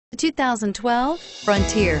2012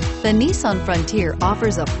 Frontier. The Nissan Frontier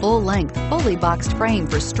offers a full-length, fully boxed frame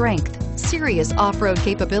for strength, serious off-road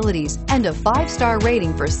capabilities, and a 5-star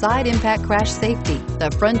rating for side impact crash safety.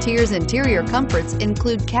 The Frontier's interior comforts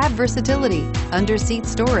include cab versatility, under-seat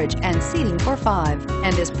storage, and seating for 5,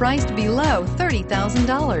 and is priced below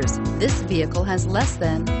 $30,000. This vehicle has less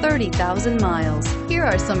than 30,000 miles. Here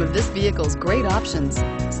are some of this vehicle's great options: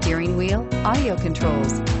 steering wheel audio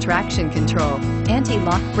controls, traction control,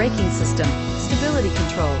 anti-lock braking system, stability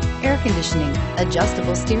control, air conditioning,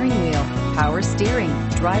 adjustable steering wheel, power steering,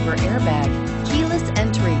 driver airbag, keyless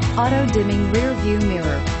entry, auto-dimming rear view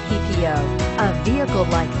mirror, PPO. A vehicle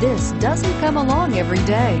like this doesn't come along every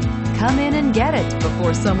day. Come in and get it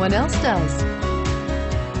before someone else does.